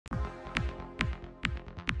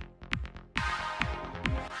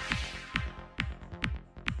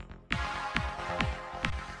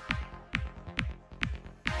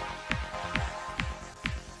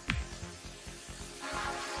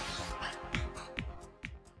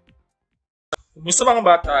Kumusta mga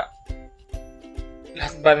bata?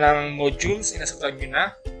 Lahat ba ng modules ay nasagutan nyo na?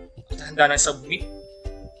 At handa na submit?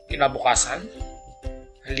 Kinabukasan?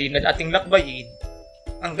 Halina't ating lakbayin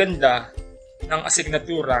ang ganda ng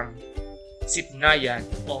asignaturang sipnayan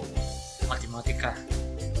o matematika.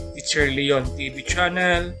 Tchr Leon TV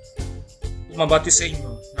channel, bumabati sa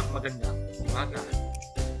inyo ng magandang umaga.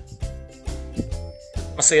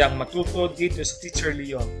 Masayang matuto dito sa Tchr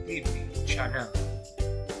Leon TV channel.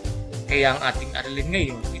 Kaya ang ating aralin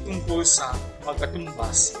ngayon ay tungkol sa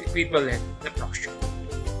magkatumbas equivalent na fraction.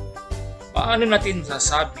 Paano natin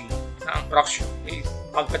sasabi na ang fraction ay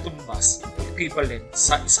magkatumbas equivalent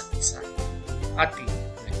sa isa't isa? Ating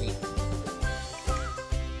lagay.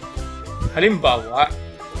 Halimbawa,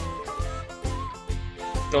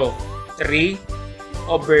 ito, 3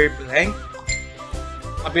 over blank,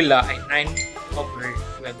 kabila ay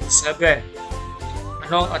 9/27.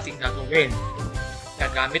 Ano ang ating gagawin?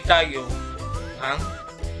 Gagamit tayo ng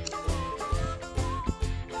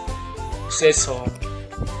prosesong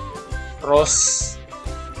cross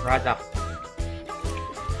product.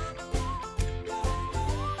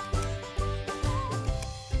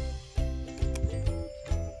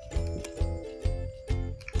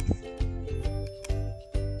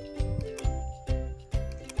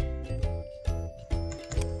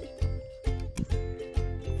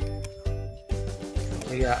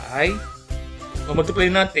 Kaya ay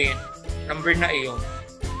multiply natin number na iyon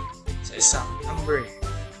sa isang number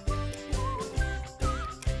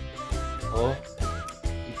o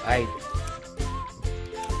divide.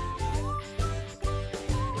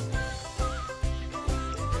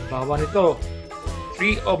 Halimbawa nito,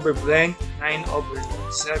 3 over blank,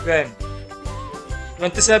 9/27.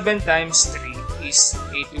 27 times 3 is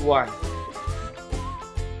 81.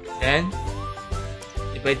 Then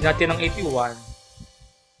divide natin ang 81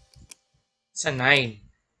 sa 9.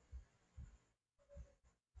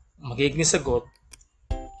 Ang magiging sagot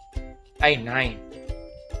ay 9.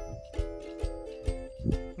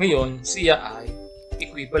 Ngayon, siya ay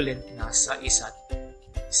equivalent na sa isa't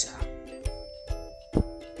isa.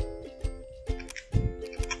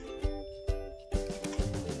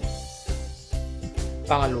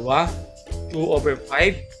 Pangalawa,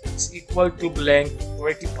 2/5 is equal to blank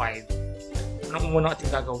 45. Anong muna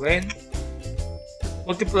ating gagawin?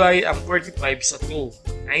 Multiply ang 45 sa 2,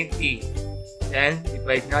 90. Then,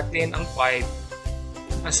 divide natin ang 5.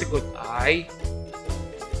 Ang sagot ay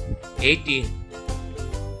 18.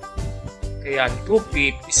 Kaya ang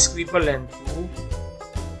 2/5 is equivalent to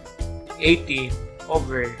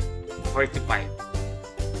 18/45.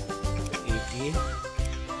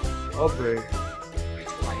 18/45.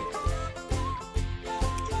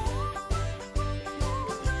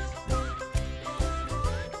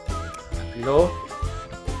 Tatlo.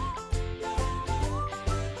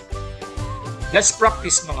 Let's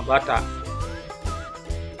practice mga bata.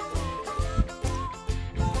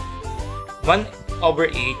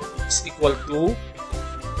 1/8 is equal to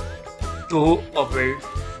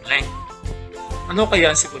 2/length. Ano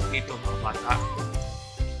kaya ang sagot dito mga bata?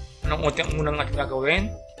 Anong unang ating gagawin?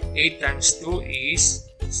 8 times 2 is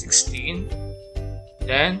 16.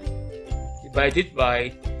 Then, divided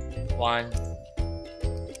by 1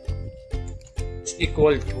 is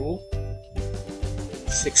equal to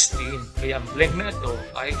 16. Kaya ang blank na ito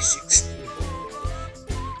ay 16.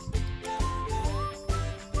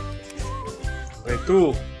 Number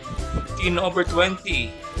 2.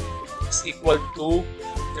 15/20 is equal to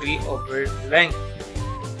 3/length.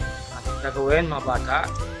 Ating gagawin mga bata.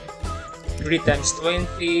 3 times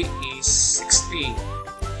 20 is 60.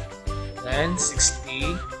 Then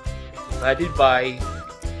 60 divided by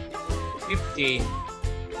 15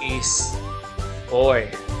 is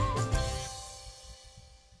 4.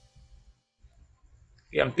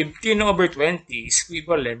 Kaya ang 15/20 is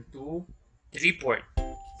equivalent to 3/4.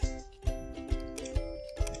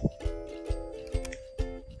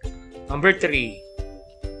 Number 3.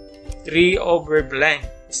 3/blank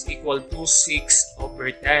is equal to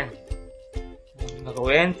 6/10. Ang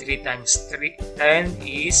gagawin, 3 times 10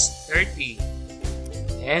 is 30.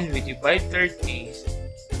 And we divide 30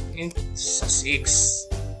 sa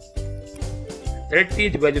 6.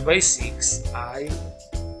 30 divided by 6 ay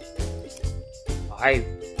 5.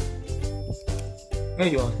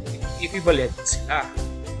 Ngayon, equivalent sila.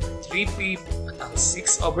 3/5 at ang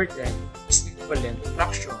 6/10 is equivalent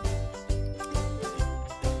fraction.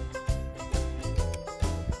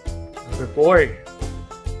 Number 4.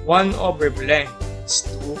 1/blank is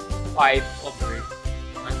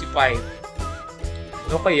 5/25.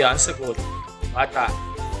 Ano kaya ang sagot? Bata.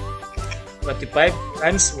 25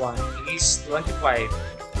 times 1 is 25.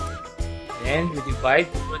 Then we divide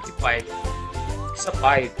 25 sa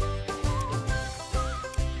 5?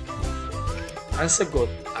 Ang sagot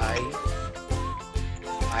ay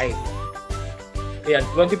 5. Ayan,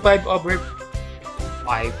 25 over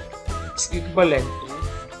 5 is equivalent to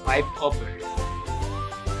 5 over.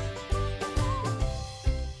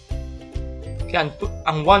 Kaya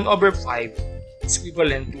ang 1 over 5 is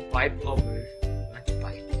equivalent to 5 over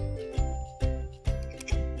 25.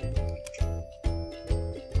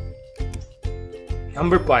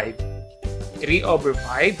 Number 5, 3 over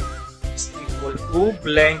 5 is equal to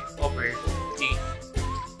blank over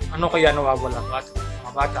 15. Ano kaya nawawala ba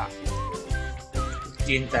mga bata?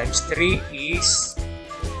 15 times 3 is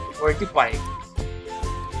 45.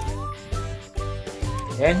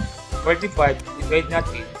 Then, 45 divide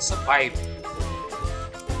natin sa 5.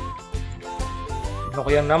 Ano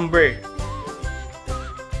kayang number?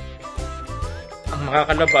 Ang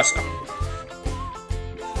makakalabas ang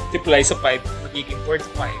multiply sa 5 magiging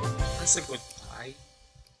 45. Ang sagot ay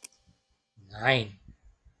 9.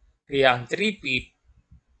 Kaya ang 3/5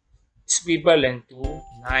 is equivalent to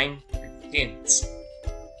 9/15.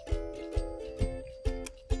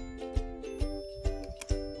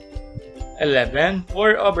 11,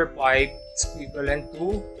 4 over 5 is equivalent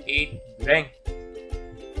to 8 blank.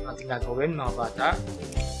 Ano ating gagawin mga bata?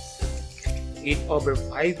 8 over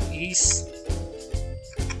 5 is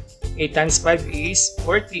 8 times 5 is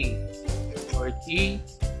 40. 40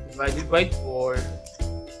 divided by 4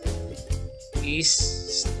 is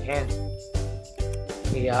 10.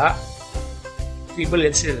 Kaya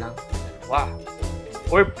equivalent sila lang dalawa.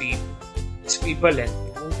 4/5 is equivalent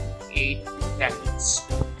to 8 tenths.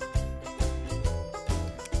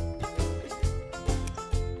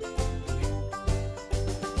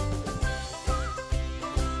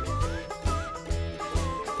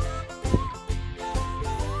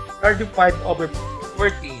 $35 over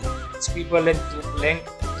 14 is equivalent to blank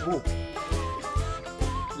 2.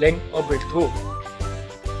 Blank over 2.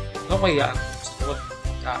 Ano kaya ang sagot?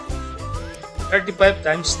 35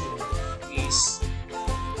 times 2 is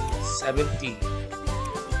 70.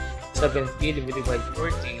 70 divided by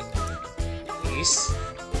 14 is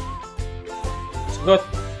sagot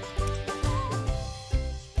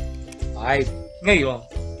 5. Ngayon,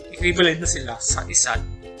 equivalent na sila sa isa't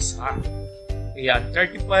isa. Kaya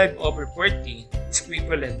 35 over 14 is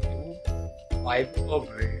equivalent to 5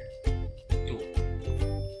 over 2.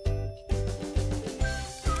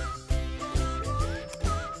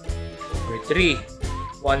 Over 3.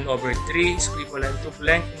 1 over 3 is equivalent to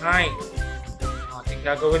blank 9. Ang ating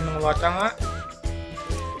gagawin mga bata nga,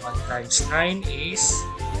 1 times 9 is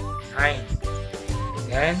 9.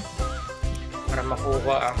 Then, para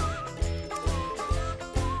makuha ang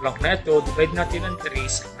blank na ito, divide natin ang 3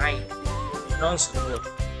 sa 9. Ano ang sagot?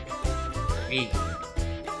 3.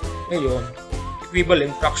 Ngayon,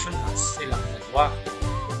 equivalent fraction has silang dalawa.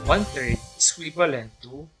 1/3 is equivalent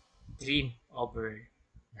to 3 over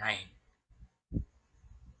 9.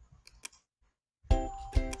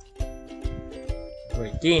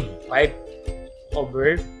 14. 5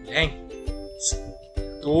 over blank.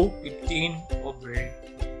 2, 15 over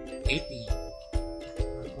 18.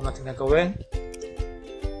 Ano natin nagawin?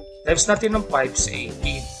 Times natin ng 5 sa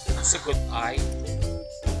 18. Ang sagot ay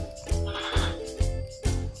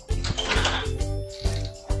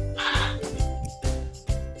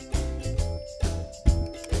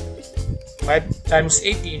 5 times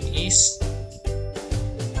 18 is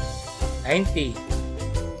 90.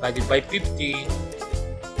 Divided by 15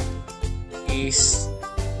 is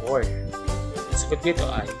 4. Ang sagot dito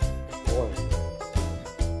ay 4.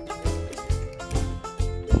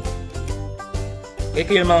 Okay,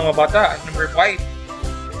 kayo mga bata, number 5.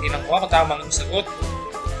 Hindi lang ko tamang yung sagot.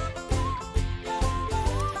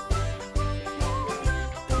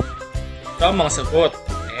 Tamang sagot.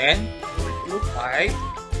 And, number 2, 5.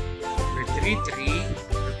 Number 3, 3.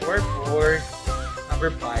 Number 4, 4. Number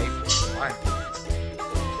 5, 1.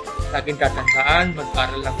 Laging tatandaan,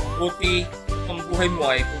 mag-aral lang mabuti. Ang buhay mo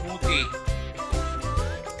ay bumuti.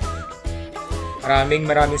 Maraming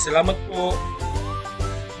salamat po.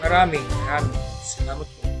 Maraming salamat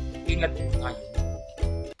po. Ingat po tayo.